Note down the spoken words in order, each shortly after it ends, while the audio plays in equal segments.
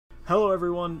Hello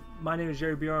everyone, my name is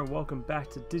Yeagerbr and welcome back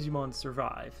to Digimon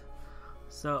Survive.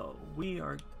 So, we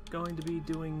are going to be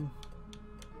doing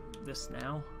this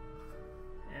now.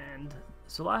 And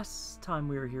so last time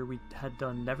we were here we had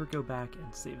done Never Go Back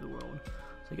and Save the World.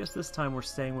 So I guess this time we're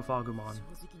staying with Agumon.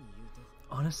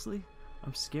 Honestly,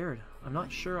 I'm scared. I'm not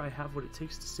sure I have what it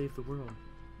takes to save the world.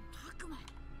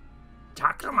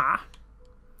 Takuma!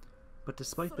 But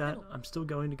despite that, I'm still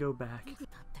going to go back.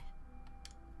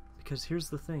 Because here's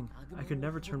the thing, I could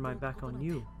never turn my back on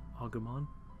you, Agumon.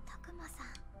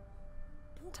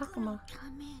 Takuma.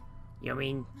 You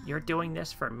mean you're doing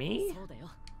this for me?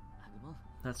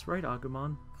 That's right,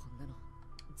 Agumon.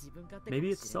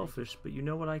 Maybe it's selfish, but you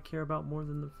know what I care about more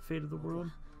than the fate of the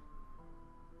world?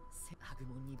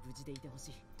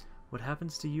 What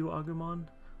happens to you, Agumon?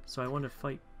 So I want to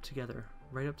fight together,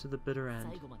 right up to the bitter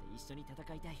end.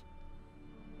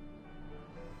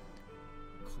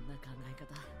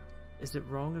 Is it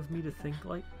wrong of me to think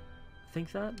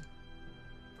that?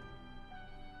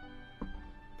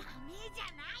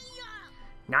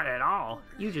 Not at all.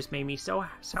 You just made me so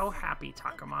happy,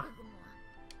 Takuma.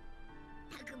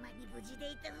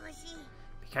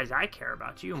 Because I care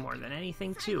about you more than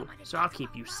anything too, so I'll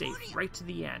keep you safe right to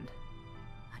the end.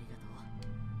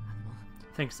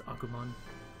 Thanks, Agumon.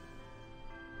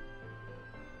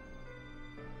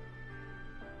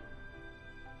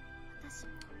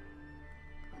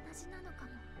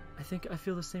 I think I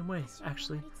feel the same way,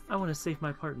 actually. I want to save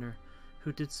my partner,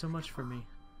 who did so much for me.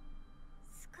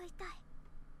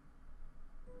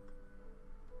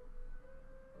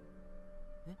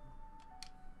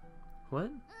 What?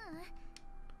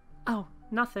 Oh,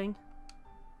 nothing.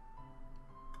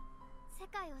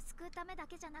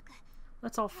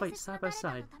 Let's all fight side by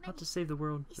side, not to save the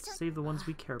world, but to save the ones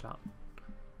we care about.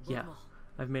 Yeah,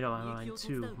 I've made up my mind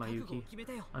too, Mayuki.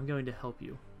 I'm going to help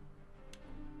you.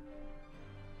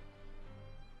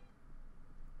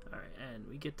 Alright, and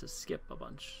we get to skip a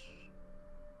bunch.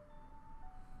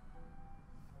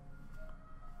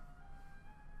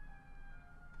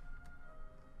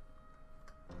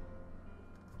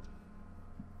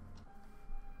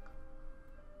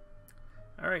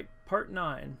 Alright, part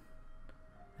 9.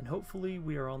 And hopefully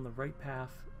we are on the right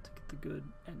path to get the good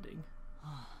ending.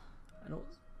 I don't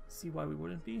see why we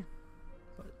wouldn't be,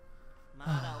 but...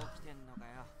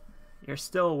 You're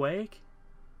still awake?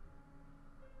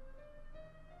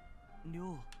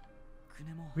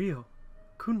 Ryo,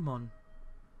 Kunmon.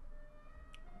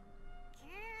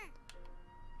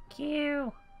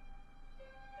 Q.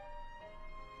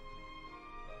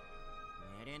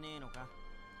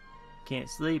 Can't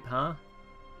sleep, huh?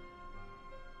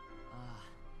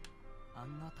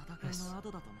 Yes,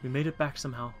 we made it back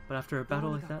somehow, but after a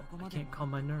battle like that, I can't calm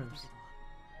my nerves.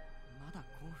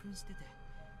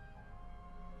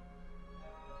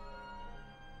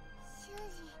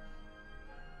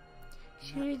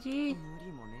 Shuji.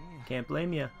 Can't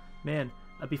blame ya. Man,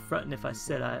 I'd be frontin' if I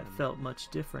said I felt much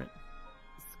different.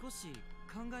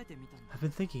 I've been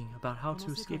thinking about how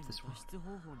to escape this world.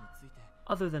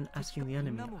 Other than asking the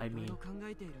enemy, I mean.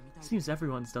 Seems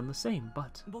everyone's done the same,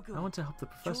 but I want to help the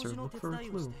professor look for a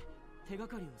clue.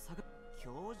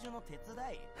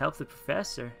 Help the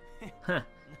professor? Huh,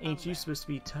 ain't you supposed to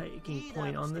be taking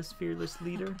point on this fearless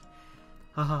leader?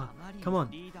 Haha, come on,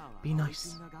 be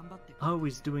nice.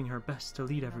 Always doing her best to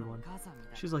lead everyone.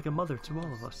 She's like a mother to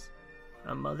all of us.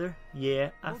 A mother? Yeah,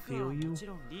 I feel you.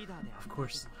 Of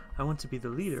course, I want to be the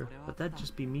leader, but that'd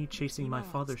just be me chasing my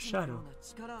father's shadow.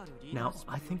 Now,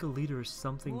 I think a leader is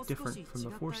something different from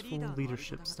the forceful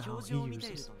leadership style he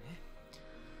uses.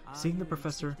 Seeing the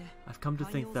professor, I've come to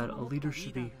think that a leader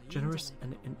should be generous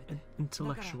and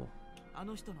intellectual.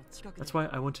 That's why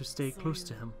I want to stay close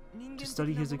to him, to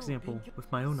study his example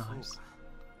with my own eyes.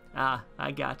 Ah,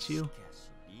 I got you.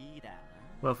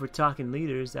 Well, if we're talking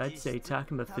leaders, I'd say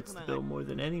Takuma fits the bill more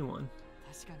than anyone.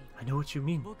 I know what you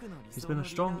mean. He's been a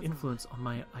strong influence on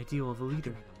my ideal of a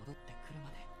leader.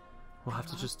 We'll have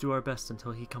to just do our best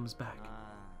until he comes back.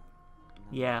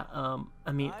 Yeah,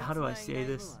 I mean, how do I say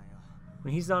this?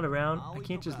 When he's not around, I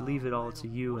can't just leave it all to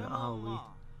you and Aoi.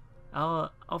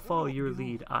 I'll follow your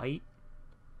lead, aight?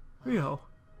 Ryo.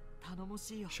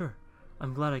 Sure,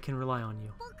 I'm glad I can rely on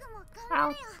you.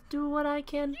 I'll do what I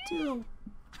can do.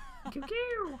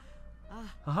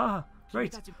 Haha,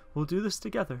 right, we'll do this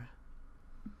together.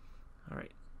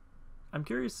 Alright, I'm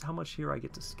curious how much here I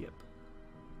get to skip.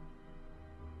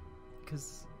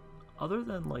 Because other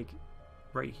than, like,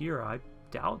 right here, I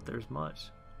doubt there's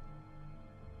much.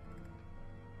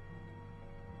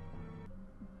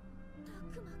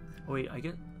 Oh, wait, I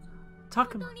get...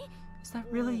 Takuma! Is that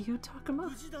really you,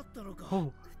 Takuma?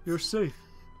 Oh, you're safe.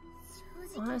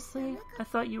 Honestly, I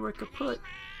thought you were kaput.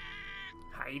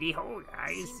 Heidi ho,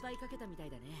 guys.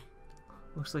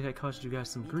 Looks like I caused you guys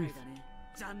some grief.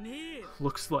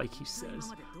 Looks like, he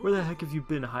says. Where the heck have you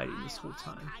been hiding this whole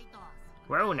time?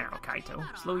 Whoa now, Kaito.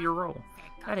 Slow your roll.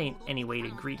 That ain't any way to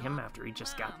greet him after he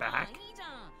just got back.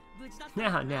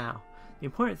 Now. The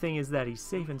important thing is that he's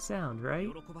safe and sound, right?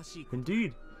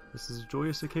 Indeed. This is a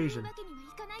joyous occasion.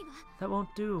 That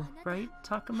won't do, right,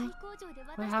 Takuma?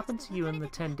 What happened to you in the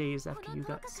 10 days after you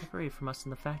got separated from us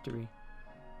in the factory?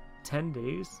 10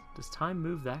 days? Does time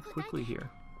move that quickly here?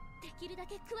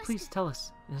 Please tell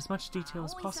us, in as much detail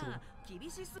as possible.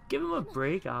 Give him a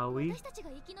break, Aoi.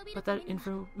 But that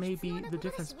info may be the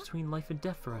difference between life and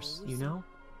death for us, you know?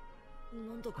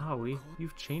 Aoi,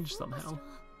 you've changed somehow.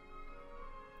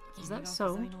 Is that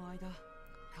so?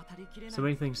 So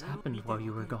many things happened while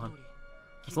you were gone.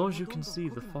 As long as you can see,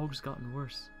 the fog's gotten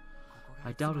worse.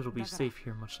 I doubt it'll be safe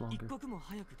here much longer.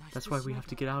 That's why we have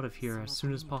to get out of here as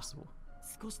soon as possible.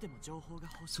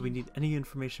 So we need any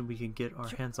information we can get our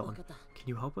hands on. Can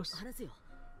you help us?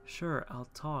 Sure, I'll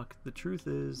talk. The truth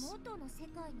is...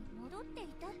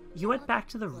 You went back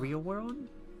to the real world?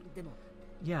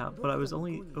 Yeah, but I was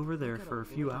only over there for a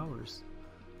few hours.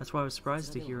 That's why I was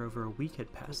surprised to hear over a week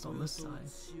had passed on this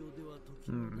side.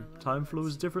 Time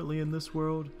flows differently in this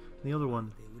world than the other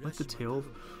one, like the tale of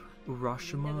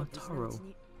Urashima Taro.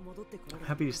 I'm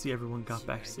happy to see everyone got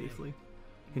back safely.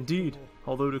 Indeed,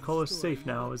 although to call us safe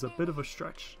now is a bit of a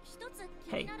stretch.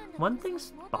 Hey, one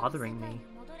thing's bothering me.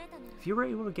 If you were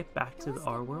able to get back to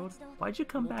our world, why'd you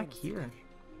come back here?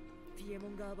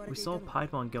 We saw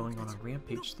Piedmon going on a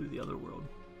rampage through the other world.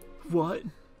 What?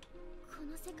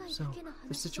 So,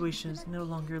 the situation is no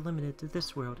longer limited to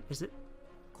this world, is it?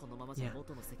 Yeah,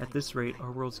 at this rate,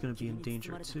 our world's gonna be in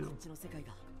danger too.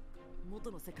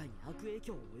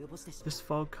 This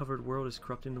fog-covered world is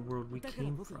corrupting the world we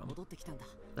came from.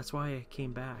 That's why I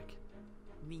came back.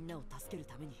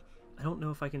 I don't know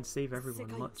if I can save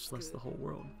everyone, much less the whole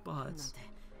world, but...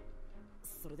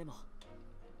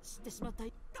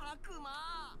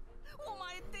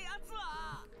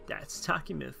 That's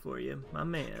Takuma for you, my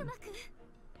man.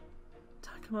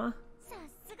 Takuma?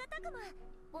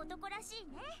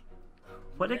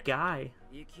 What a guy.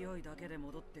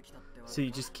 So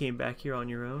you just came back here on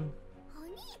your own?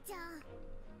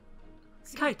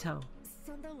 Kaito!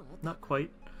 Not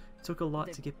quite. It took a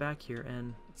lot to get back here,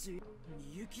 and...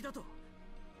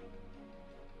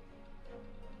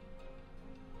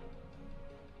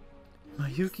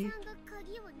 Mayuki?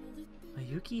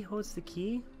 Mayuki holds the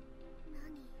key?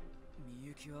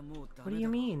 What do you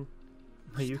mean?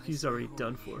 Mayuki's already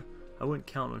done for. I wouldn't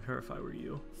count on her if I were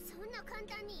you.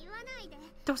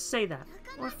 Don't say that.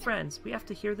 We're friends. We have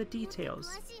to hear the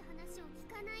details.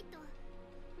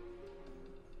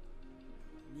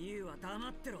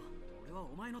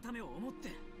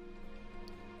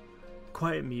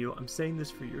 Quiet, Miyu. I'm saying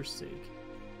this for your sake.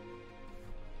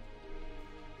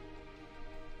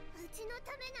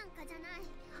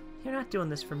 You're not doing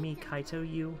this for me, Kaito,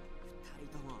 you.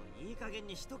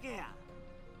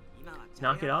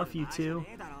 Knock it off, you two.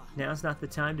 Now's not the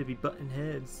time to be butting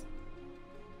heads.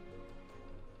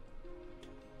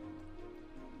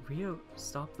 Ryo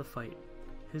stopped the fight.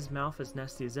 His mouth as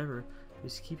nasty as ever, but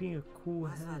he's keeping a cool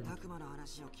head.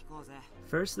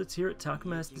 First, let's hear what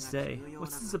Takuma has to say.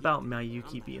 What's this about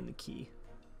Mayuki being the key?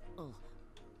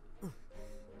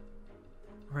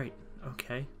 Right,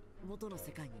 okay.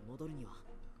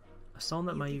 A song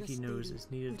that Mayuki knows is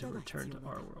needed to return to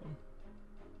our world.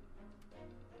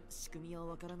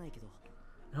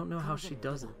 I don't know how she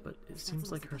does it, but it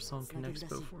seems like her song connects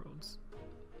both worlds.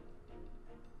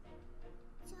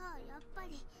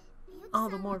 All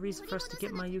the more reason for us to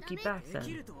get Mayuki back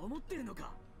then.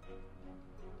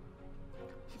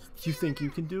 You think you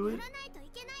can do it?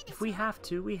 If we have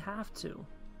to, we have to.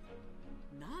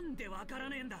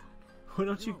 Why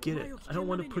don't you get it? I don't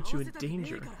want to put you in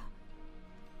danger.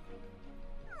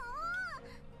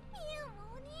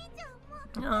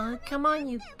 Aw, come on,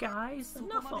 you guys.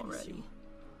 Enough already.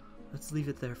 Let's leave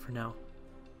it there for now.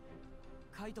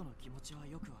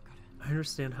 I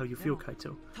understand how you feel,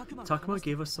 Kaito. Takuma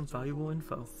gave us some valuable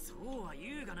info.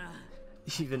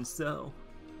 Even so.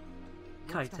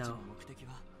 Kaito,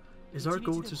 is our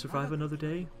goal to survive another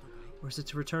day? Or is it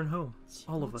to return home?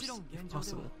 All of us, if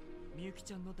possible.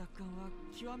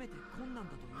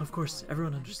 Of course,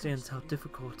 everyone understands how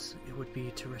difficult it would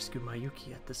be to rescue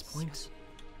Mayuki at this point.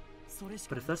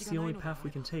 But if that's the only path we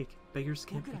can take, beggars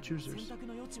can't be choosers.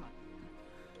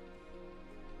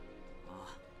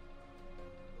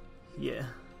 Yeah,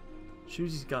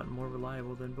 Shuji's gotten more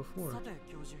reliable than before.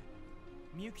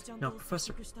 Now,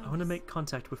 Professor, I want to make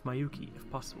contact with Mayuki, if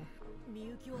possible.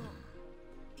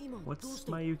 What's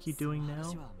Mayuki doing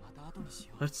now?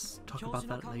 Let's talk about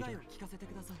that later.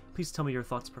 Please tell me your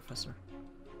thoughts, Professor.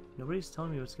 Nobody's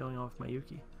telling me what's going on with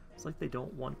Mayuki. It's like they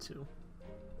don't want to.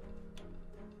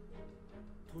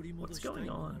 What's going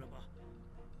on?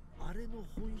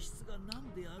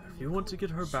 If you want to get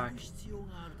her back,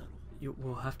 you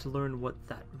will have to learn what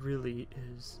that really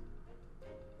is.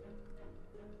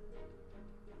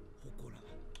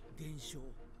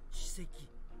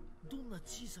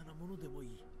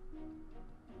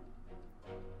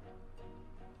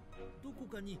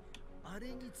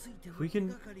 If we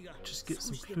can just get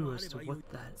some clue as to what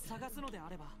that is.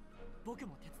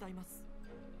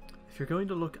 If you're going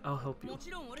to look, I'll help you.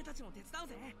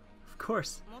 Of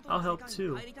course, I'll help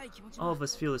too. All of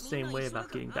us feel the same way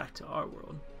about getting back to our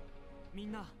world.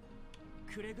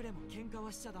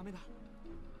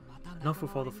 Enough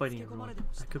with all the fighting, everyone.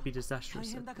 That could be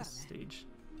disastrous at this stage.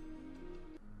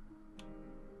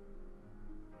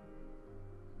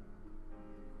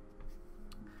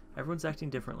 Everyone's acting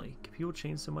differently. Can people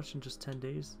change so much in just 10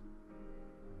 days?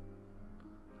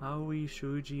 Aoi,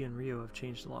 Shuji, and Ryo have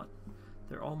changed a lot.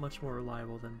 They're all much more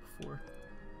reliable than before.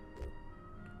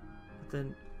 But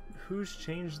then, who's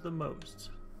changed the most?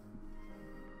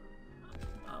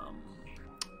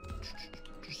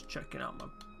 Just checking out my...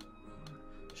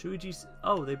 Shuichi's...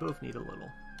 Oh, they both need a little.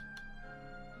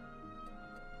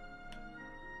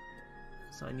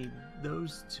 So I need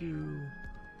those two...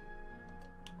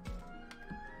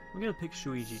 I'm gonna pick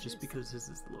Shuichi just because his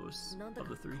is the lowest of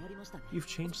the three. You've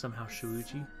changed somehow,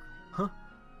 Shuichi. Huh?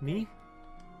 Me?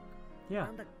 Yeah,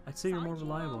 I'd say you're more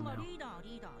reliable now.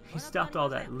 You stopped all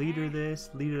that leader this,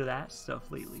 leader that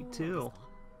stuff lately, too.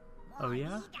 Oh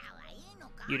yeah?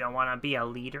 You don't want to be a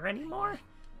leader anymore?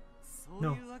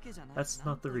 No, that's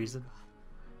not the reason.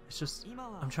 It's just,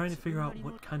 I'm trying to figure out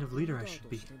what kind of leader I should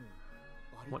be.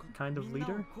 What kind of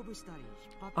leader?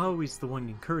 Always the one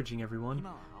encouraging everyone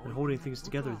and holding things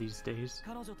together these days.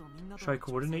 Should I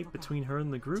coordinate between her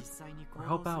and the group? Or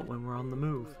help out when we're on the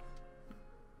move?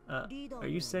 Are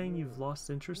you saying you've lost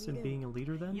interest in being a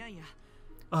leader then?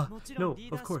 No,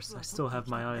 of course, I still have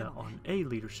my eye on a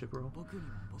leadership role.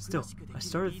 Still, I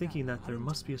started thinking that there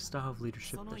must be a style of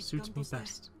leadership that suits me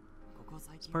best.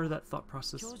 As part of that thought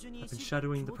process, I've been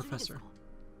shadowing the professor.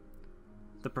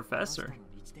 The professor?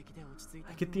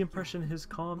 I get the impression his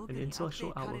calm and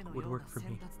intellectual outlook would work for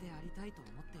me.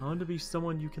 I want to be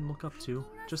someone you can look up to,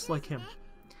 just like him.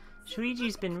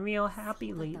 Shuichi's been real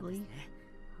happy lately.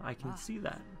 I can see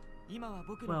that.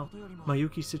 Well,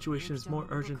 Mayuki's situation is more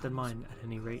urgent than mine, at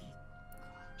any rate.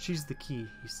 She's the key,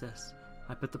 he says.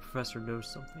 I bet the professor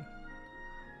knows something.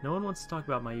 No one wants to talk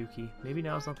about Mayuki. Maybe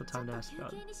now's not the time to ask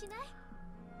about it.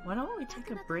 Why don't we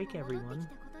take a break, everyone?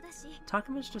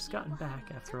 Takuma's just gotten back,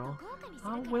 after all.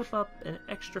 I'll whip up an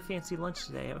extra fancy lunch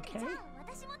today, okay?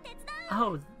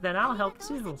 Oh, then I'll help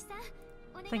too.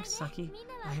 Thanks, Saki.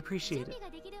 I appreciate it.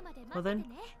 Well then,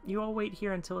 you all wait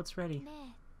here until it's ready.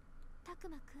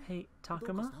 Hey,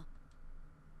 Takuma?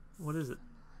 What is it?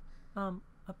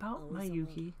 About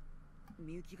Mayuki.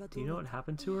 Do you know what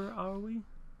happened to her, Aoi?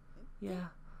 Yeah,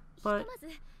 but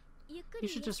you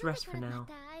should just rest for now.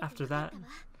 After that, I'm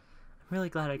really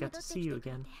glad I got to see you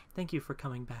again. Thank you for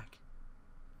coming back.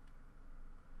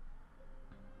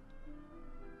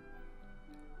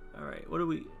 Alright, what do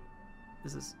we...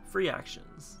 This is free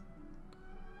actions.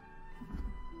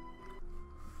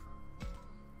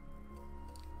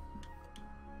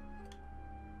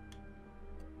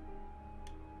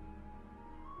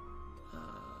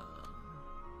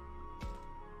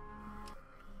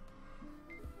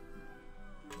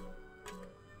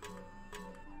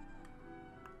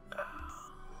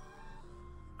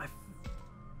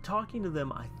 Talking to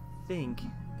them, I think,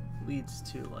 leads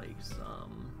to like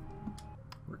some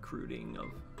recruiting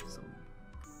of some,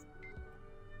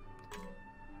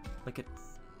 like a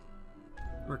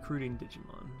recruiting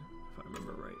Digimon, if I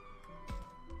remember right.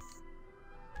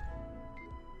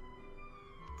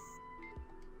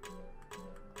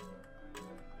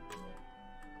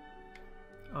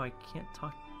 Oh, I can't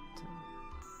talk to him.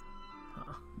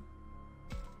 Huh.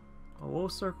 Well, we'll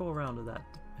circle around to that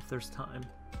if there's time.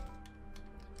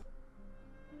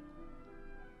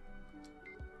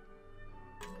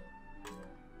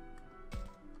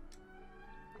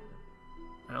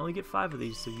 I only get 5 of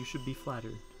these, so you should be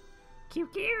flattered.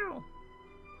 QQ!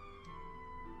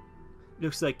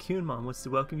 Looks like Kunmon wants to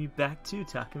welcome you back too,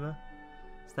 Takuma.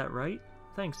 Is that right?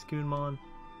 Thanks, Kunmon.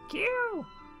 Q!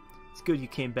 It's good you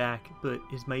came back, but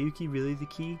is Mayuki really the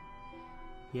key?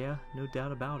 Yeah, no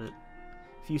doubt about it.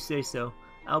 If you say so,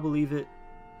 I'll believe it.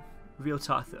 Real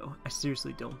talk though, I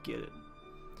seriously don't get it.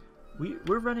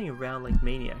 We're running around like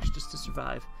maniacs just to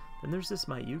survive. Then there's this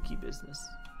Mayuki business.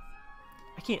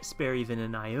 I can't spare even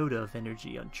an iota of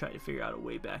energy on trying to figure out a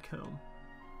way back home.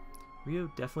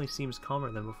 Ryo definitely seems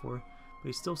calmer than before, but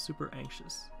he's still super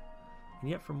anxious. And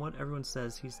yet from what everyone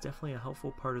says, he's definitely a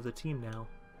helpful part of the team now.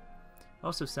 It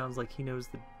also sounds like he knows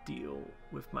the deal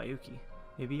with Mayuki.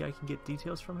 Maybe I can get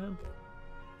details from him?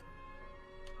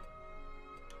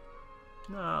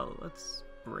 No, let's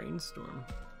brainstorm.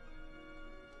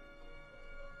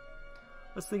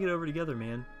 Let's think it over together,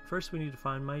 man. First we need to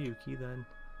find Mayuki, then...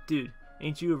 Dude,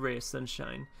 ain't you a ray of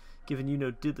sunshine, given you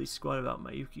know diddly squat about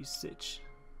Mayuki's sitch.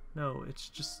 No, it's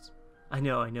just... I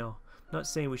know. I'm not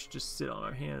saying we should just sit on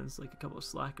our hands like a couple of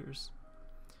slackers.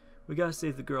 We gotta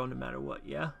save the girl no matter what,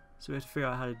 yeah? So we have to figure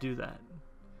out how to do that.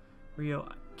 Ryo,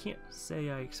 I can't say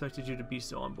I expected you to be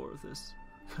so on board with this.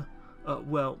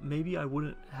 Well, maybe I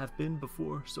wouldn't have been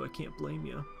before, so I can't blame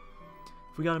you.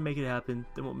 If we gotta make it happen,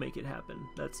 then we'll make it happen,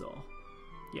 that's all.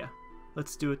 Yeah,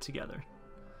 let's do it together.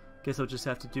 Guess I'll just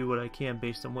have to do what I can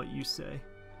based on what you say.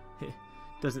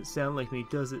 Doesn't sound like me,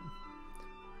 does it?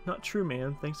 Not true,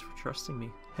 man. Thanks for trusting me.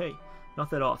 Hey, knock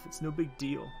that off. It's no big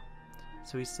deal.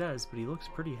 So he says, but he looks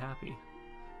pretty happy.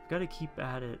 I've got to keep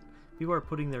at it. People are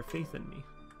putting their faith in me.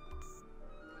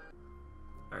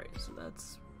 Alright, so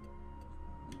that's...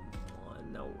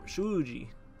 one. Now, Shuji.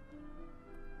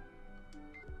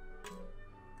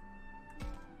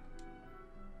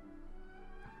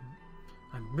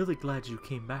 I'm really glad you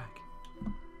came back.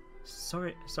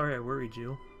 Sorry I worried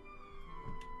you.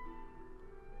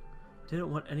 Didn't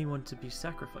want anyone to be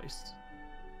sacrificed.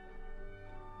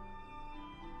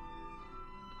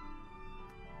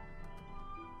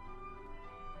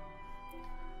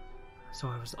 So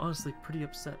I was honestly pretty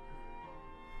upset.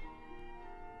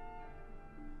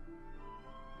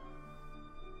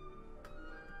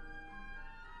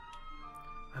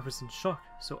 I was in shock,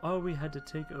 so Aoi had to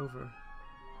take over.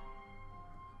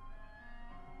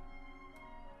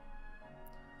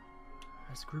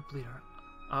 As group leader,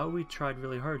 Aoi tried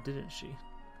really hard, didn't she?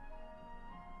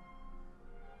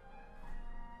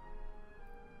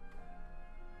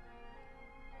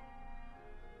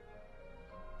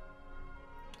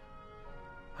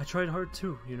 I tried hard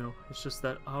too, you know. It's just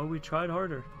that Aoi tried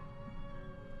harder.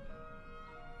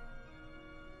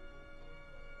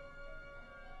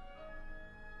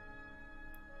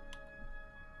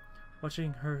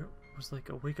 Watching her was like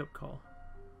a wake-up call.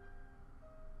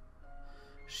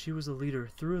 She was a leader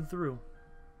through and through.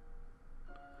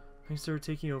 Thanks to her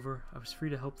taking over, I was free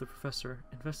to help the professor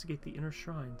investigate the inner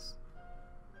shrines.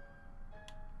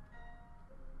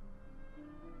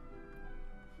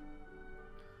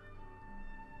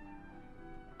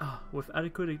 With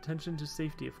adequate attention to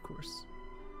safety, of course.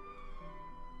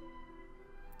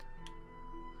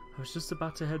 I was just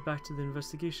about to head back to the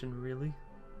investigation, really.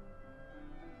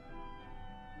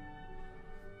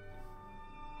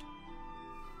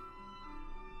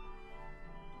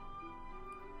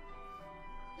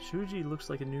 Shuji looks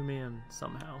like a new man,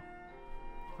 somehow.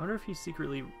 I wonder if he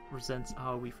secretly resents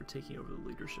Aoi for taking over the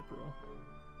leadership role.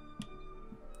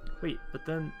 Wait, but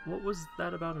then, what was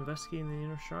that about investigating the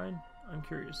inner shrine? I'm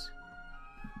curious.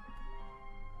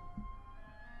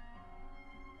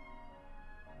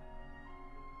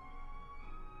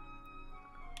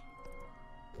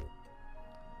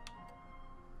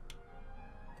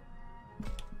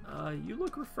 You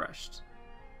look refreshed.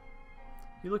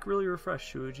 You look really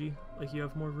refreshed, Shuji, like you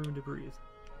have more room to breathe.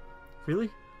 Really?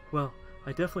 Well,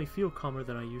 I definitely feel calmer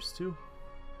than I used to.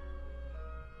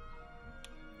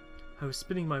 I was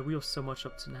spinning my wheels so much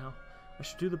up to now. I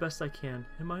should do the best I can,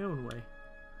 in my own way.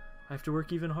 I have to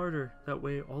work even harder, that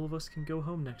way all of us can go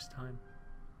home next time.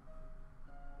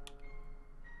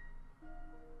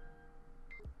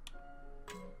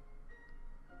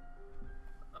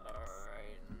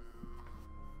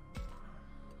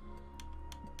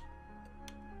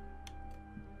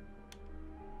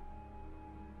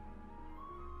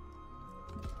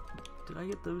 Did I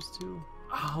get those two?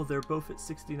 Oh, they're both at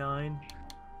 69.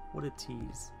 What a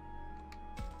tease.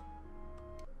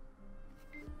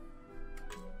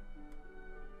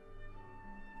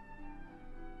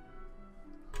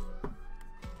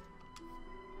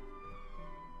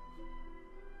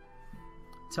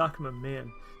 Takuma, man,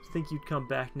 to think you'd come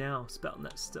back now, spouting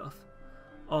that stuff.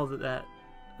 All that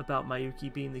about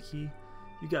Mayuki being the key?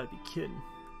 You gotta be kidding.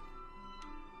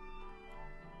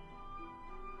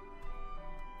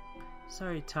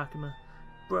 Sorry, Takuma.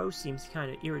 Bro seems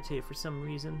kinda irritated for some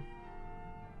reason.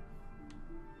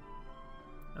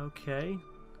 Okay.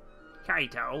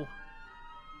 Kaito!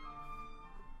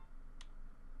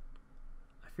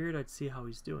 I figured I'd see how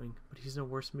he's doing, but he's in a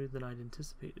worse mood than I'd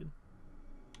anticipated.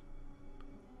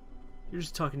 You're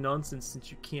just talking nonsense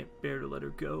since you can't bear to let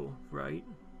her go, right?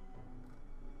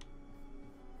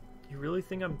 You really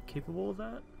think I'm capable of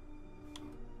that?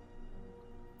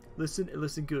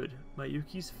 Listen good.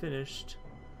 Mayuki's finished.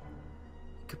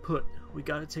 Kaput. We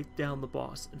gotta take down the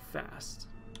boss, and fast.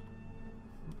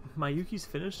 Mayuki's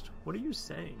finished? What are you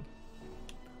saying?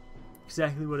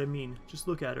 Exactly what I mean. Just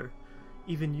look at her.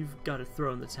 Even you've got to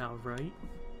throw in the towel, right?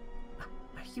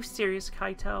 Are you serious,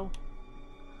 Kaito?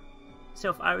 So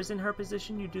if I was in her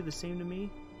position, you'd do the same to me?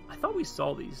 I thought we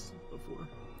saw these before.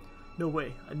 No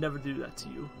way. I'd never do that to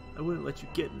you. I wouldn't let you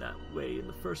get in that way in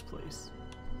the first place.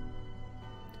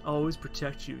 I'll always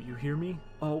protect you. You hear me?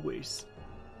 Always.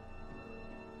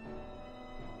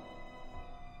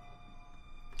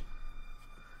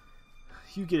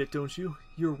 You get it, don't you?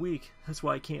 You're weak. That's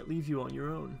why I can't leave you on your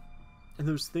own. And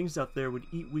those things out there would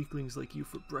eat weaklings like you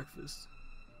for breakfast.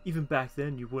 Even back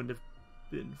then, you wouldn't have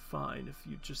been fine if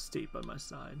you just stayed by my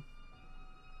side.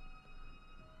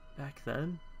 Back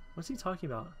then? What's he talking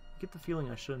about? I get the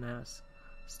feeling I shouldn't ask.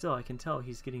 Still, I can tell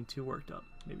he's getting too worked up.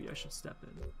 Maybe I should step in.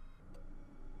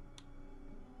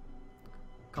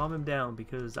 Calm him down,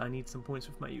 because I need some points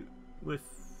with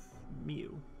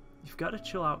Miu. You've got to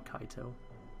chill out, Kaito.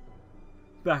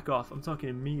 Back off, I'm talking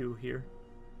to Miu here.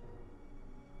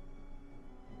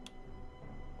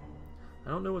 I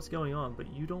don't know what's going on,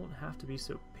 but you don't have to be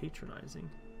so patronizing.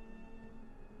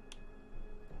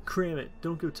 Cram it,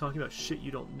 don't go talking about shit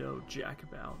you don't know jack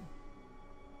about.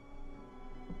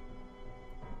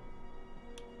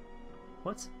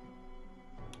 What?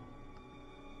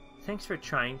 Thanks for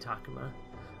trying, Takuma.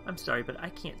 I'm sorry, but I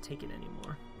can't take it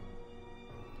anymore.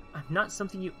 I'm not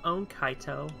something you own,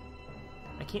 Kaito.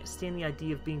 I can't stand the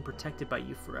idea of being protected by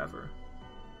you forever.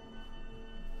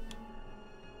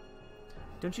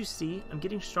 Don't you see? I'm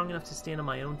getting strong enough to stand on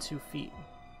my own 2 feet.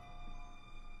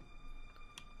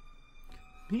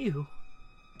 Miu?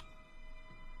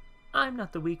 I'm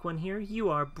not the weak one here. You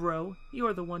are, bro. You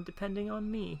are the one depending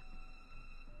on me.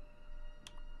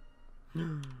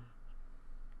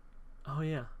 Oh,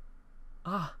 yeah.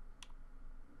 Ah.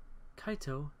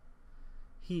 Kaito.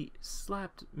 He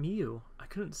slapped Miu. I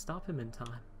couldn't stop him in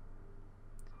time.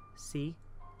 See?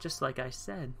 Just like I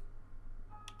said.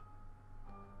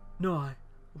 No,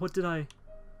 what did I...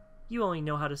 You only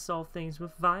know how to solve things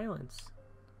with violence.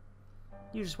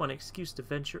 You just want an excuse to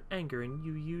vent your anger and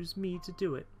you use me to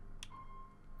do it.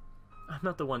 I'm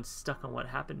not the one stuck on what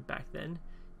happened back then.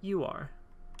 You are.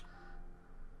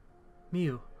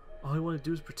 Miu, all I want to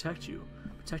do is protect you.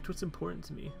 Protect what's important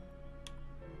to me.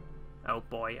 Oh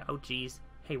boy, oh geez.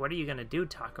 Hey, what are you gonna do,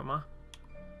 Takuma?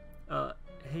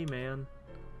 Hey man.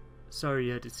 Sorry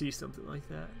you had to see something like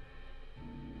that.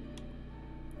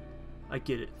 I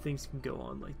get it, things can go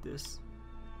on like this.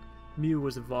 Miu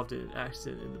was involved in an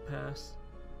accident in the past.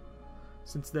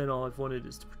 Since then, all I've wanted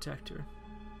is to protect her.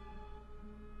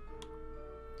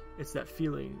 It's that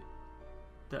feeling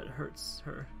that hurts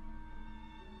her.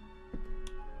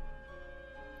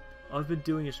 All I've been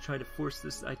doing is trying to force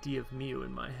this idea of Miu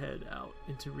in my head out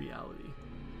into reality.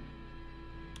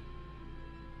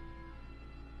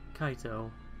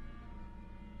 Kaito.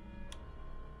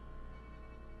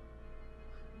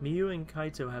 Miu and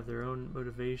Kaito have their own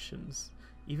motivations.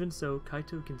 Even so,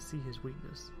 Kaito can see his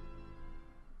weakness.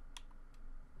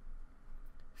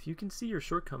 If you can see your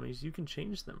shortcomings, you can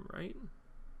change them, right?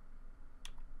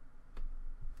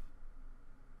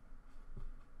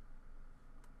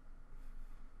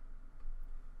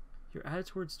 Your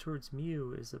attitude towards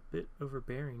Miu is a bit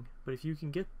overbearing, but if you can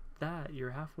get that,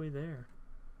 you're halfway there.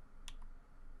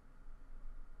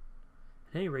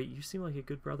 At any rate, you seem like a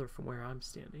good brother from where I'm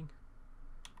standing.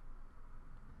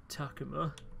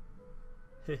 Takuma.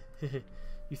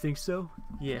 You think so?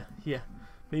 Yeah,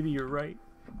 maybe you're right.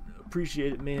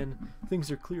 Appreciate it, man.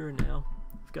 Things are clearer now.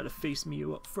 I've got to face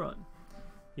Miu up front.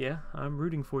 Yeah, I'm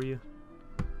rooting for you.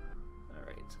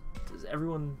 Alright. Does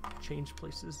everyone change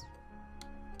places?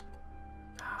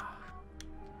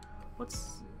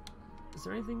 Is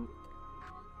there anything?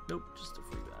 Nope, just a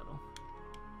free battle.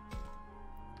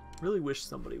 Really wish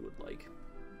somebody would, like,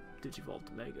 Digivolve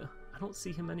to Mega. I don't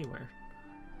see him anywhere.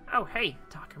 Oh, hey,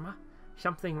 Takuma.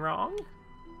 Something wrong?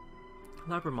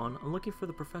 Labramon, I'm looking for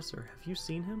the professor. Have you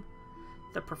seen him?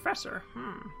 The professor?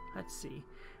 Let's see.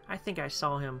 I think I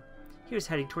saw him. He was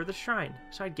heading toward the shrine,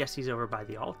 so I guess he's over by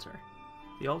the altar.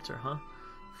 The altar, huh?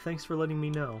 Thanks for letting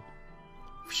me know.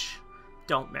 Psh,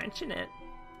 don't mention it.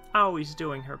 Always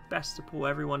doing her best to pull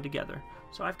everyone together,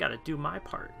 so I've got to do my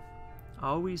part.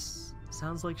 Always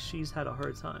sounds like she's had a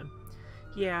hard time.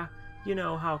 Yeah, you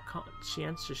know how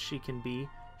conscientious she can be.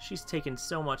 She's taken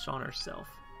so much on herself.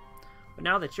 But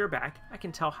now that you're back, I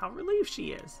can tell how relieved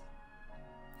she is.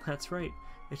 That's right.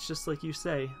 It's just like you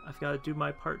say. I've got to do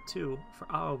my part too, for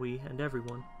Aoi and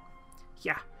everyone.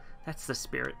 Yeah, that's the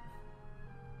spirit.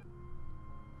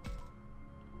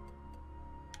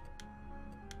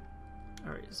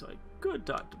 Alright, so I could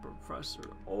talk to Professor,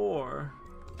 or...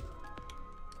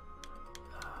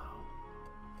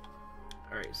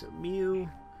 Alright, so Miu,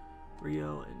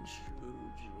 Rio, and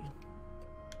Shuji.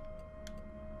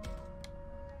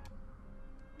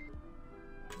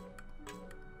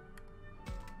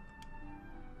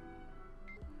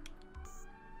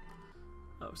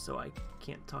 Oh, so I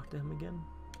can't talk to him again?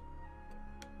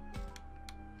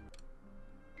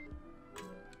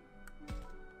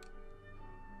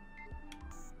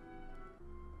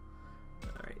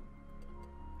 Alright.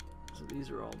 So these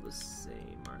are all the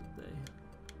same, aren't they?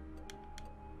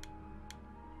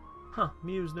 Huh,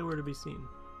 Miu's nowhere to be seen.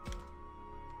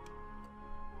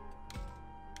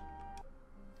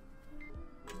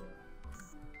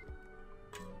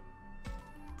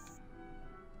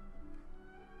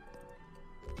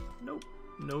 Nope,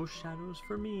 no shadows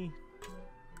for me.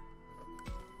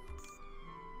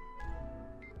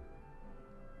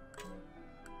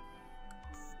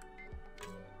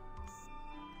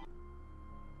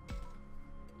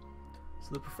 So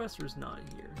the professor's not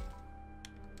here.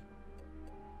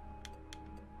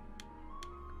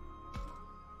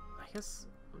 I guess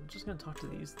I'm just gonna talk to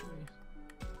these three.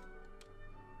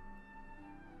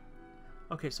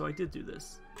 Okay, so I did do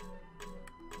this.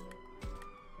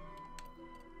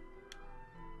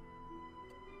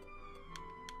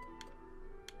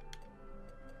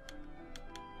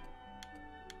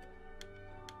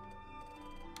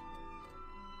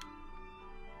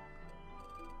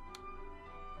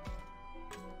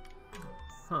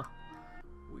 Huh.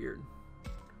 Weird.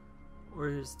 Or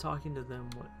is talking to them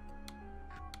what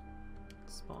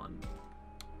spawned?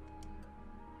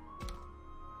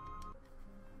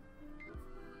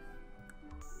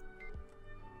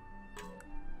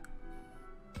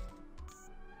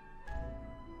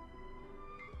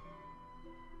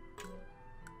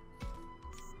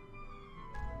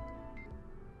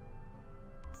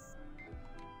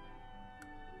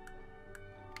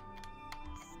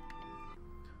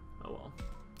 Oh well,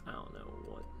 I don't know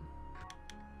what.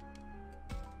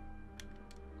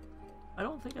 I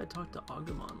don't think I talked to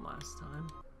Agumon last time.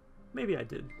 Maybe I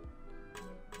did.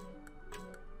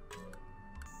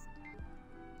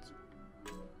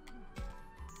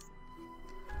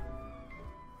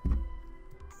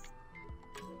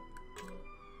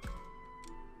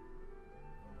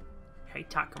 Hey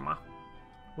Takuma,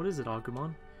 What is it,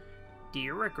 Agumon? do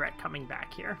you regret coming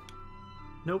back here?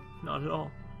 Nope, not at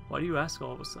all. Why do you ask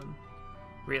all of a sudden?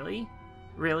 Really?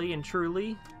 Really and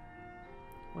truly?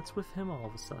 What's with him all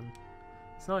of a sudden?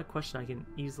 It's not a question I can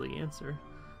easily answer.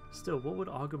 Still, what would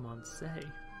Agumon say?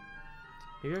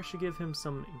 Maybe I should give him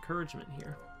some encouragement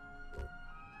here.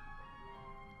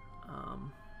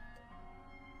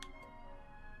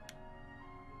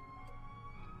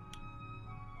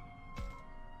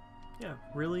 Yeah,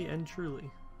 really and truly.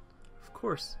 Of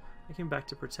course, I came back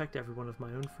to protect everyone of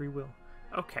my own free will.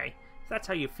 Okay, if that's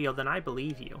how you feel, then I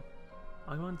believe you.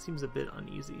 Agumon seems a bit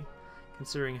uneasy,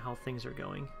 considering how things are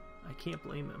going. I can't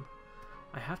blame him.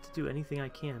 I have to do anything I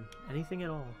can, anything at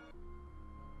all.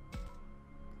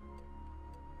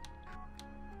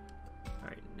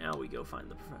 Alright, now we go find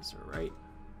the professor, right?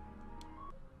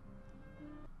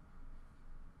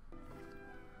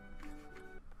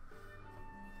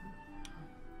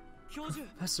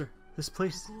 Professor, this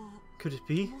place, could it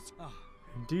be?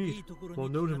 Indeed. Well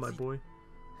noted, my boy.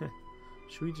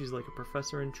 Shuichi's like a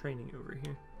professor in training over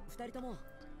here.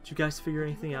 Did you guys figure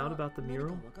anything out about the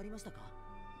mural?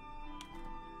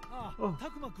 Oh,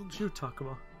 shoot,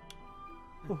 Takuma.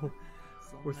 Oh,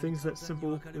 were things that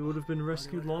simple, it would have been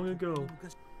rescued long ago.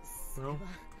 Well,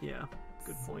 yeah,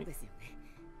 good point.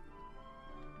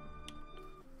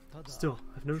 Still,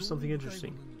 I've noticed something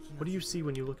interesting. What do you see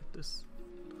when you look at this?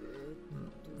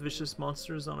 Vicious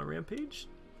monsters on a rampage?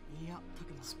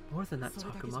 It's more than that,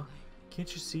 Takuma.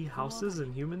 Can't you see houses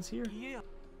and humans here?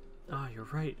 Ah, you're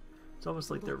right. It's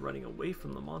almost like they're running away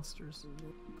from the monsters.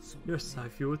 Yes, I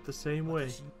feel it the same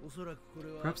way.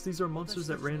 Perhaps these are monsters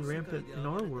that ran rampant in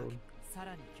our world.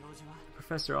 The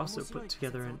professor also put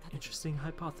together an interesting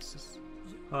hypothesis.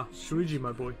 Ah, Shuiji,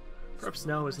 my boy. Perhaps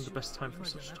now isn't the best time for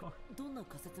such talk.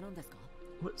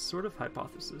 What sort of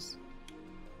hypothesis?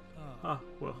 Ah,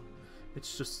 well,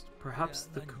 it's just perhaps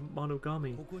the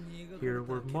Monogami here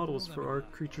were models for our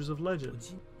creatures of legend.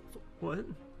 What?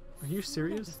 Are you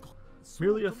serious?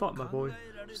 Merely a thought, my boy.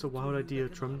 Just a wild idea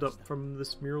drummed up from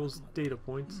this mural's data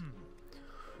points.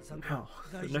 Now,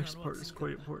 the next part is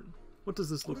quite important. What does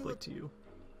this look like to you?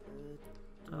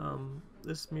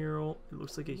 this mural, it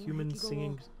looks like a human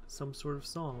singing some sort of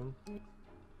song. And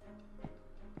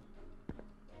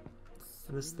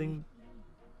this thing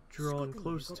drawn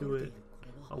close to it,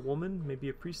 a woman, maybe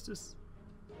a priestess?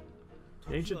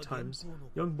 In ancient times,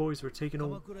 young boys were taken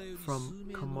from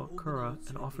Kamakura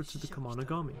and offered to the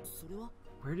Kamanagami.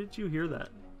 Where did you hear that?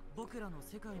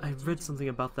 I read something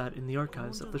about that in the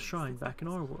archives of the shrine back in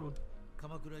our world.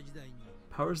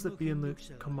 Powers that be in the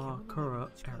Kamakura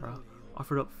era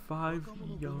offered up 5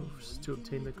 youths to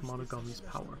obtain the Kamanagami's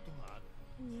power.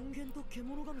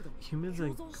 Humans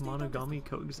and Kamanagami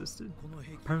coexisted.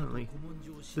 Apparently,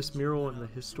 this mural and the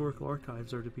historical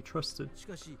archives are to be trusted.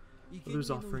 Of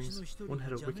those offerings, one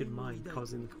had a wicked mind,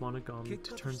 causing the Kamanagami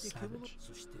to turn savage.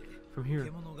 From here,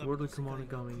 the world of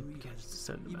Kamanagami began to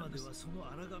descend to madness.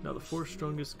 Now the 4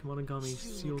 strongest Kamanagami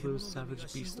seal those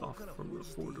savage beasts off from the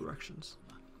 4 directions.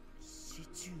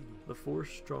 The 4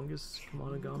 strongest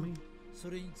Kamanagami?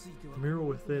 The mural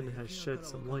within has shed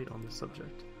some light on the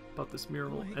subject, about this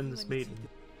mural and this maiden.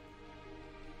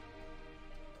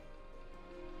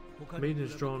 The maiden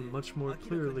is drawn much more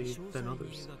clearly than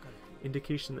others,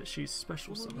 indication that she's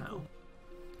special somehow.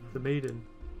 The maiden.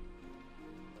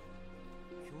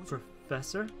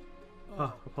 Professor?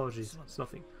 Ah, apologies, it's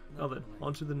nothing. Now then,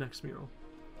 on to the next mural.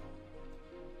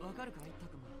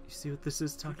 You see what this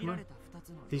is, Takuma?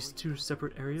 These 2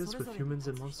 separate areas with humans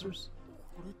and monsters?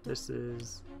 This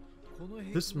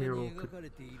mural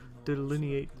could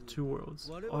delineate the 2 worlds,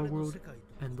 our world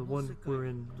and the one we're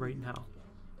in right now.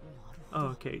 Oh,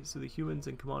 okay, so the humans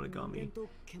and Kamanagami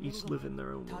each live in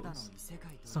their own worlds.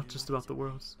 It's not just about the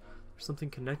worlds. There's something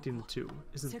connecting the 2,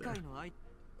 isn't there?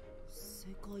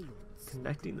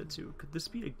 Connecting the 2? Could this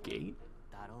be a gate?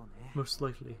 Most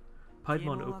likely.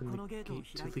 Piedmon opened the gate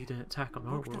to lead an attack on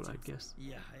our world, I guess.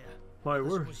 My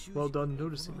word, well done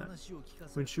noticing that.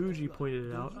 When Shuji pointed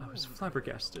it out, I was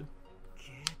flabbergasted.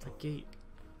 A gate.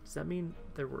 Does that mean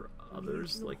there were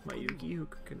others like Mayuki who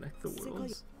could connect the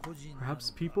worlds? Perhaps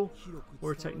people?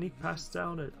 Or a technique passed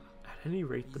down? At any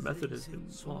rate, the method has been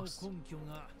lost.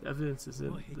 The evidence is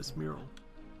in this mural.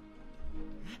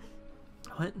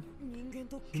 What?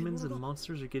 Humans and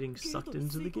monsters are getting sucked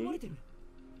into the gate?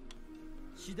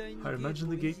 I imagine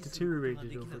the gate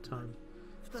deteriorated over time,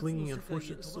 flinging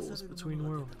unfortunate souls between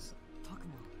worlds.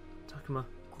 Takuma,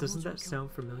 doesn't that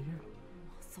sound familiar?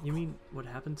 You mean what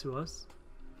happened to us?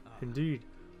 Indeed,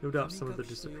 no doubt some of the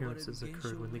disappearances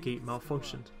occurred when the gate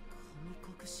malfunctioned.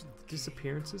 The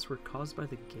disappearances were caused by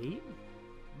the gate?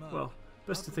 Well,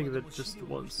 best to think of it just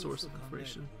one source of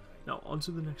information. Now, on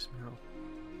to the next mural.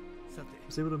 I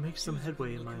was able to make some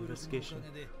headway in my investigation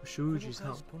with Shuji's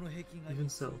help. Even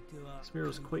so, this mural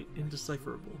is quite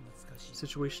indecipherable. The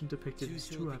situation depicted is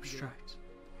too abstract.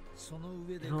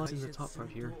 Analyzing the top part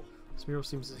here, this mural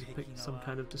seems to depict some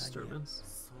kind of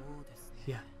disturbance.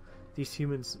 Yeah, these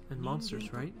humans and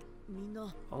monsters, right?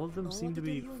 All of them seem to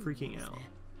be freaking out.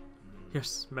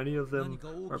 Yes, many of them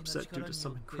are upset due to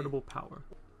some incredible power.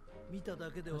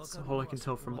 That's all I can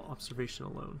tell from observation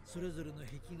alone.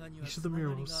 Each of the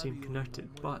murals seem connected,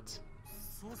 but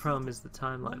the problem is the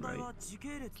timeline, right?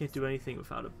 Can't do anything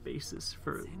without a basis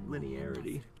for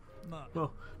linearity.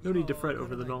 Well, no need to fret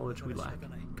over the knowledge we lack.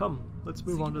 Come, let's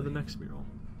move on to the next mural.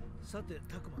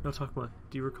 Now Takuma,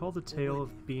 do you recall the tale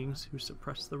of beings who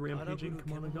suppress the rampaging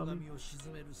Kamanagami?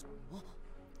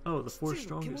 Oh, the 4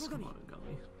 strongest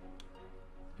Kamanagami.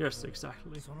 Yes,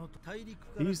 exactly.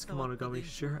 These Kamanagami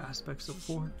share aspects of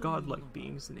 4 godlike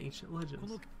beings in ancient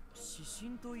legends.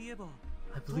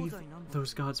 I believe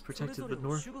those gods protected the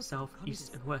north, south,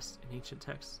 east, and west in ancient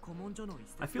texts.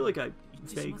 I feel like I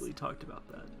vaguely talked about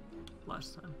that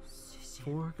last time.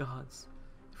 4 gods.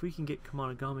 If we can get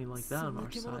Kamanagami like that on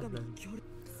our side, then...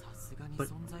 But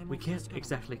we can't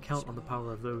exactly count on the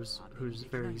power of those whose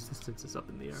very existence is up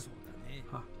in the air.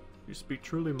 Ha, you speak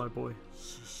truly, my boy.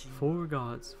 4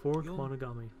 gods, 4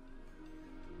 Kamanagami.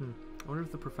 I wonder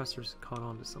if the professors caught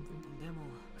on to something.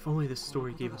 If only this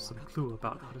story gave us some clue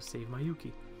about how to save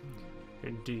Mayuki.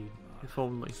 Indeed, if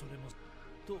only.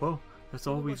 Well, that's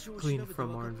all we've gleaned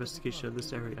from our investigation of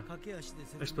this area.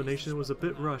 Explanation was a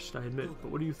bit rushed, I admit,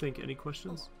 but what do you think? Any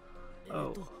questions?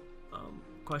 Oh,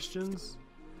 questions?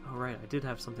 Oh right, I did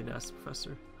have something to ask the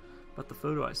professor about the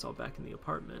photo I saw back in the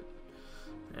apartment,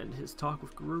 and his talk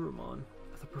with Garurumon.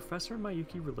 Are the professor and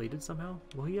Mayuki related somehow?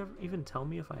 Will he ever even tell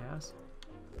me if I ask?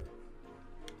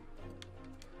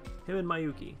 Him and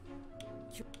Mayuki.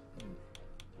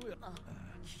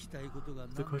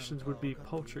 The questions would be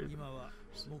paltry.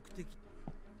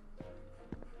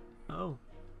 Oh.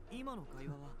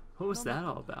 What was that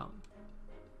all about?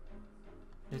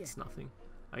 It's nothing.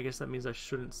 I guess that means I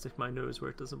shouldn't stick my nose where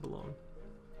it doesn't belong.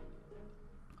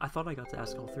 I thought I got to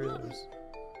ask all three of those.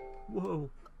 Whoa.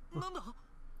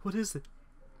 What is it?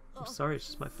 I'm sorry, it's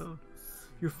just my phone.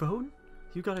 Your phone?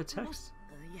 You got a text?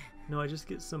 No, I just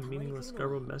get some meaningless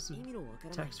garbled message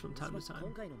text from time to time.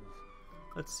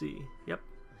 Let's see. Yep.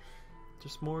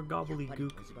 Just more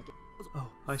gobbledygook. Oh,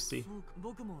 I see.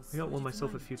 I got one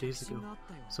myself a few days ago.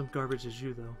 Some garbage as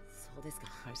you, though.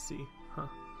 I see. Huh.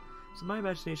 Is my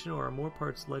imagination or are more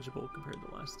parts legible compared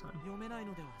to last time?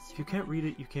 If you can't read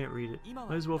it, you can't read it.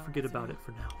 Might as well forget about it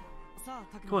for now.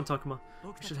 Come on, Takuma.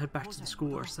 We should head back to the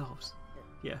school ourselves.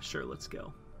 Yeah, sure, let's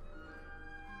go.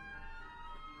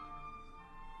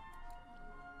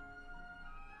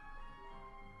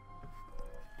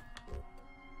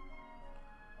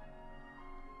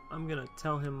 I'm gonna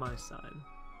tell him my side.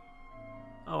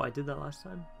 Oh, I did that last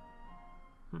time?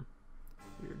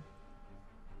 Weird.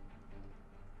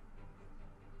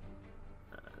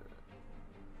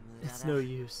 It's no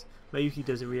use. Mayuki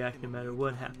doesn't react no matter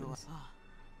what happens.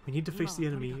 We need to face the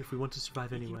enemy if we want to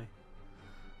survive anyway.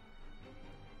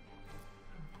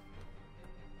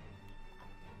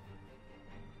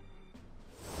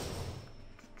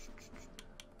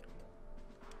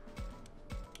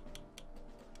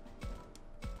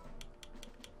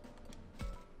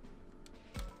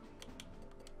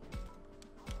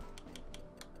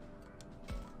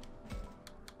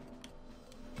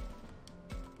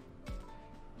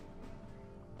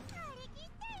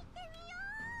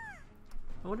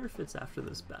 I wonder if it's after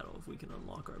this battle if we can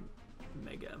unlock our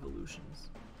mega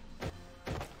evolutions.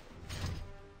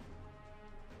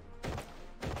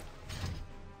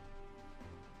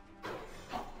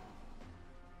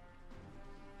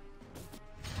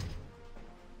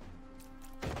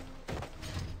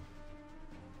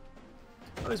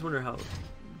 I always wonder how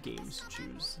games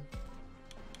choose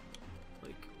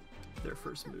like their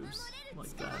first moves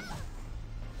like that.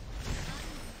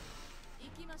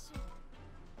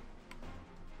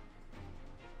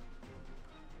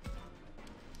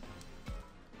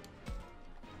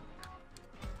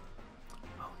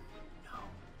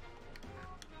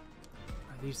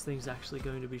 These things actually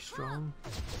going to be strong?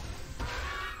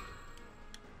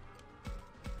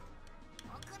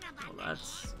 Well,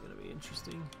 that's going to be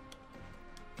interesting.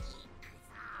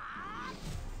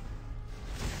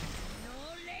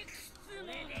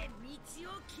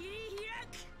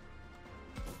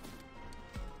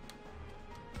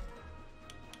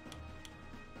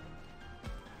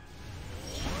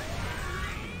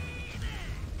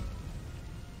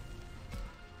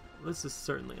 This is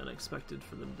certainly unexpected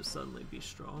for them to suddenly be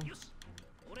strong.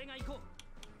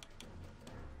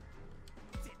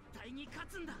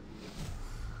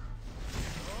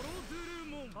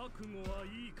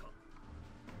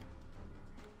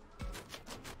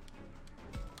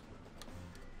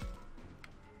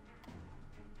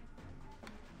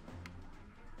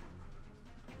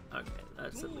 Okay,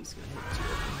 that's at least gonna hit 2 of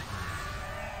them.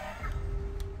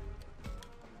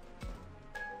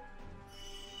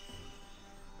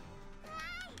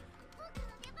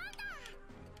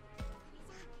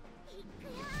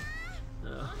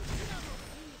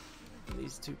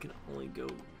 These two can only go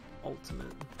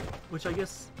ultimate, which I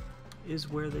guess is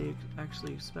where they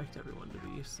actually expect everyone to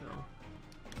be, so.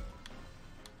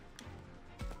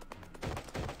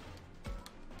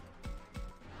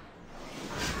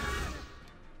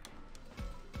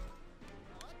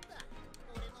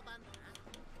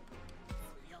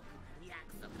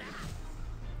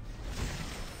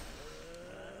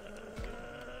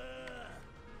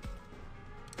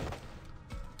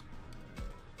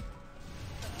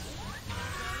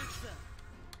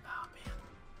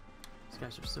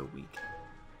 Guys are so weak.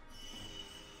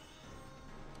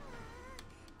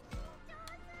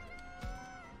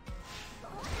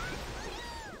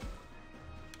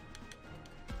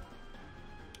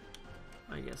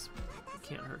 I guess it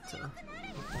can't hurt to evolve.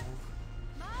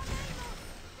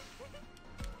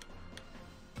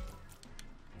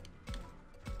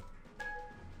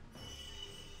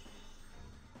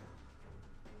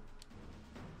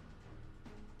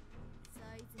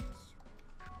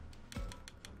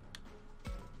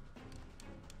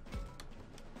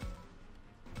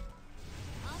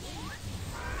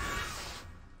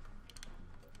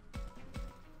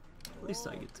 At least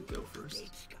I get to go first.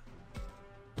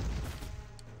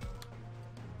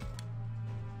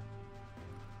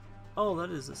 Oh, that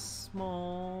is a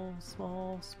small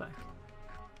speck.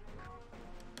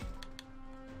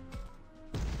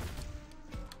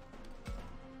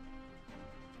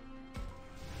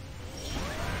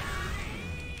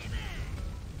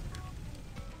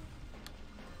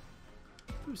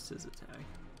 Boost his attack.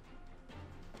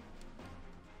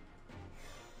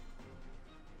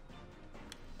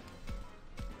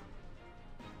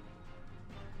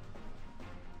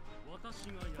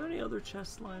 there any other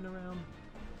chests lying around?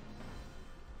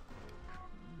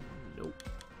 Nope.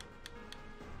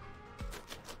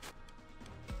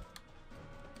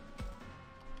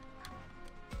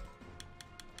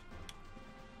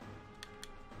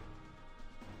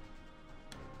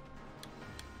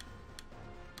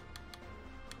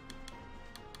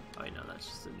 Oh, no, that's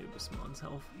just Anubismon's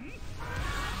health.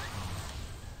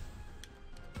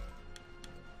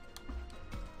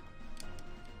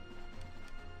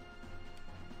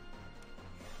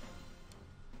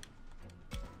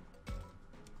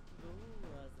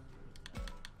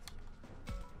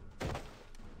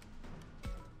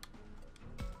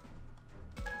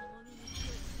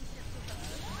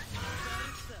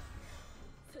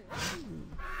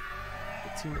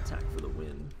 Team attack for the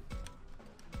win.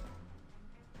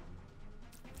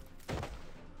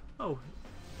 Oh,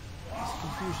 this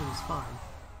confusion is fine.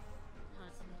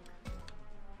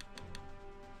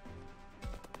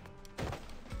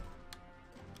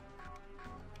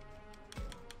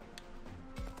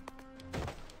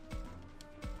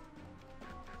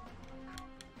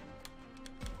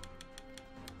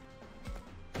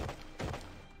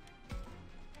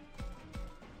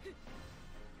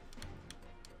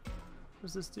 What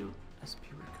does this do?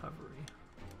 SP recovery.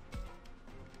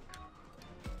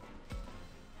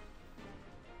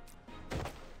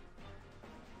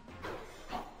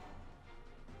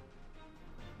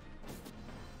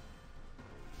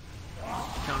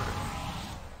 Counter.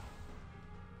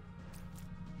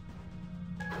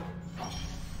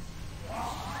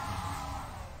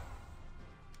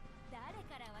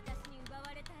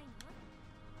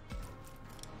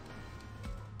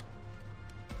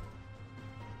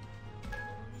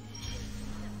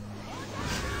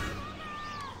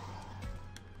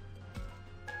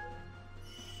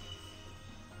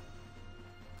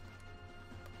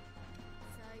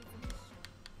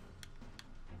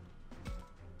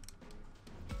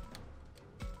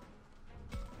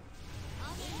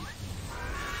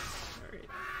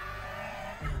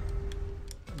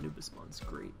 Anubismon's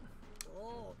great.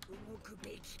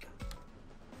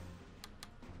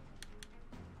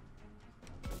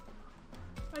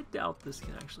 I doubt this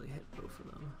can actually hit both of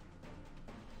them.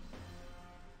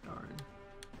 Darn.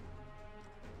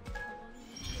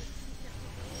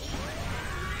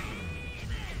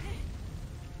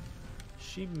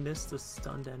 She missed a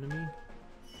stunned enemy?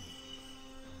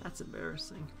 That's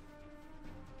embarrassing.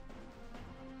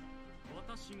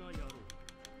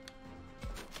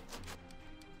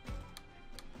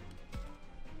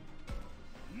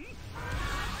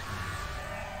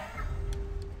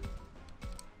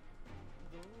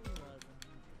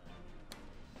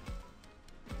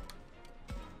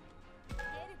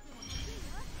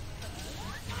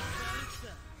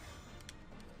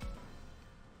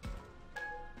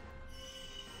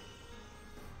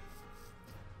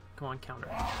 Come on, counter.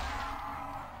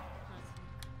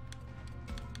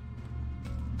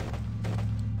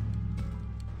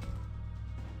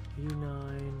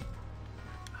 89.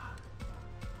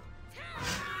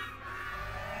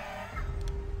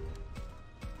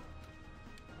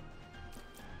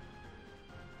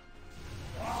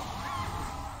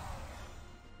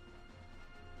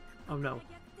 Oh no.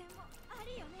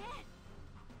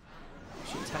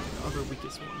 She attacked the other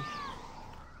weakest one.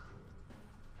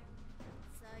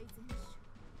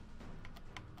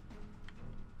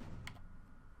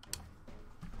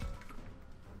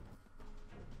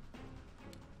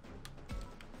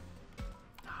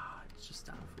 It's just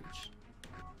out of reach.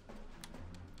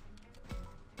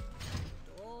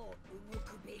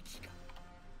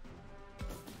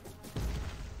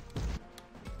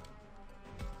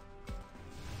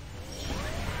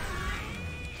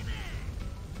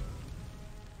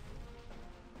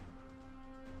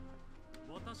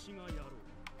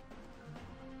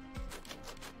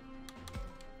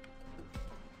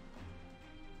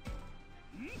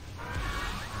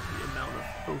 The amount of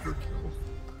overkill.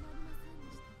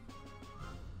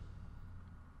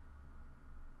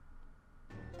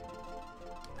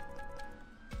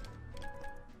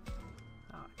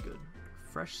 Ah, good.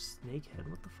 Fresh snakehead.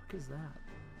 What the fuck is that?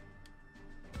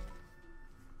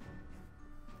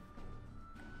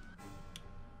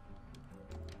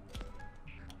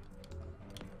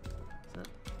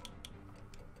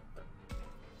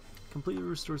 Completely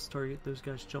restores the target. Those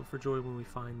guys jump for joy when we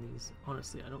find these.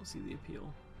 Honestly, I don't see the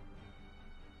appeal.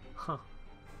 Huh.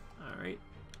 Alright.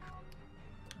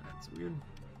 That's weird.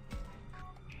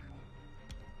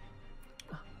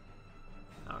 Oh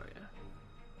yeah.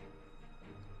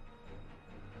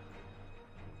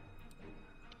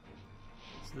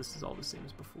 So this is all the same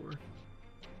as before.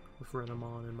 With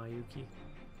Renamon and Mayuki.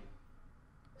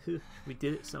 We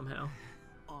did it somehow.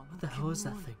 What the hell is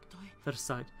that thing? That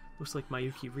aside, looks like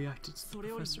Mayuki reacted to the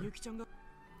professor. And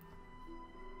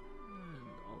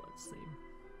all that same.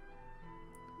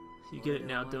 You get it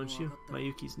now, don't you?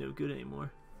 Mayuki's no good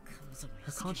anymore.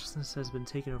 Her consciousness has been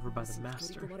taken over by the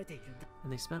master,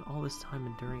 and they spent all this time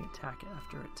enduring attack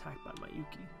after attack by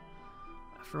Mayuki.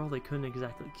 After all, they couldn't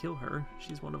exactly kill her.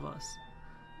 She's one of us.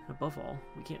 And above all,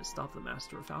 we can't stop the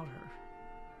master without her.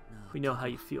 We know how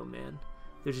you feel, man.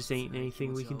 There just ain't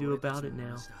anything we can do about it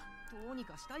now.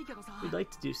 We'd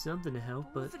like to do something to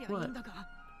help, but what? I'm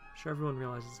sure everyone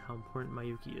realizes how important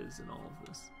Mayuki is in all of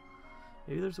this.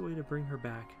 Maybe there's a way to bring her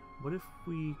back. What if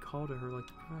we call to her like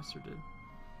the professor did?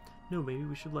 No, maybe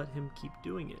we should let him keep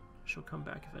doing it. She'll come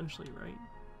back eventually, right?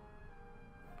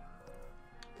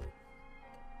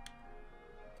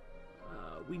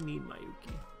 We need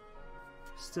Mayuki.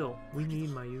 Still, we need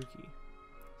Mayuki.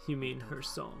 You mean her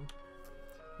song?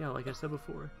 Yeah, like I said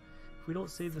before, if we don't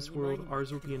save this world,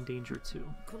 ours will be in danger too.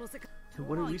 And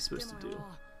what are we supposed to do?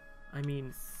 I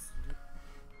mean,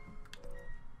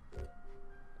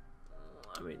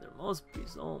 there must be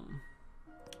some.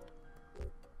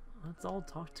 Let's all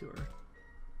talk to her.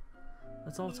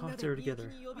 Let's all talk to her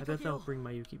together. I bet that'll bring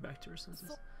Mayuki back to her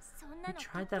senses. We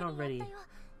tried that already,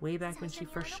 way back when she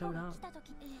first showed up.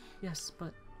 Yes,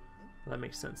 but... Well, that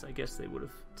makes sense. I guess they would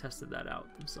have tested that out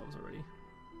themselves already.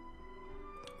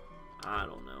 I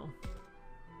don't know.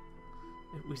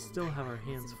 We still have our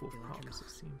hands full of problems, it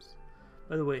seems.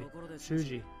 By the way,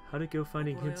 Shuji, how'd it go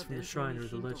finding hints from the shrine or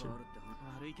the legend?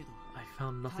 I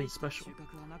found nothing special.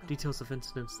 Details of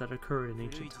incidents that occurred in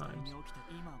ancient times.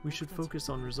 We should focus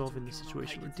on resolving the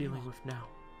situation we're dealing with now.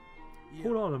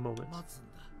 Hold on a moment.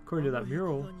 According to that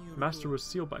mural, the Master was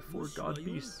sealed by 4 god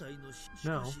beasts.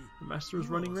 Now, the Master is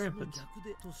running rampant.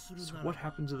 So what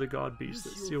happened to the god beasts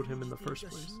that sealed him in the first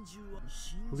place?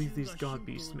 I believe these god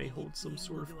beasts may hold some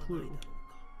sort of clue.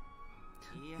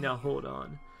 Now hold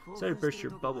on. Sorry to burst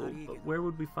your bubble, but where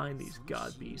would we find these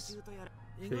god beasts?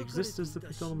 If they exist as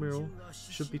depicted on the mural, it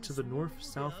should be to the north,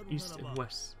 south, east, and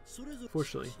west.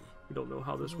 Fortunately, we don't know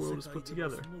how this world is put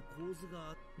together.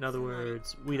 In other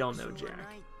words, we don't know Jack.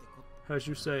 As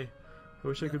you say, I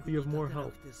wish I could be of more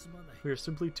help. We are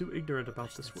simply too ignorant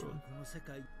about this world.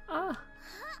 Ah!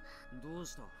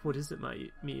 What is it,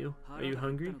 Miyu? Are you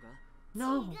hungry?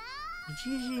 No!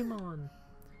 Digimon!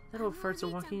 That old fart's a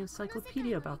walking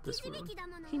encyclopedia about this world.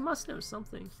 He must know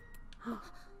something.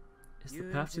 Is the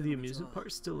path to the amusement park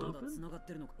still open?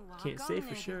 Can't say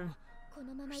for sure.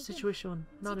 Our situation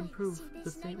will not improve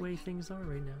the way things are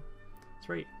right now. That's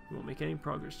right, we won't make any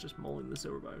progress just mulling this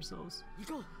over by ourselves.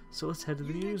 So let's head to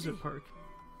the amusement park.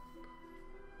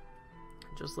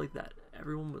 Just like that,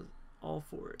 everyone was all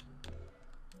for it.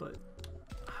 But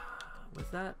with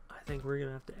that, I think we're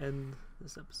gonna have to end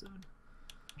this episode.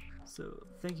 So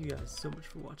thank you guys so much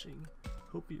for watching.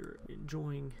 Hope you're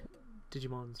enjoying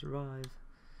Digimon Survive.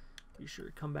 Be sure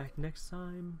to come back next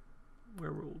time,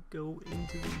 where we'll go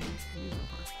into the amusement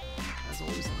park. As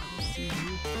always, I will see you in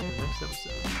the next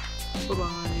episode.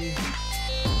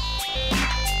 Bye-bye!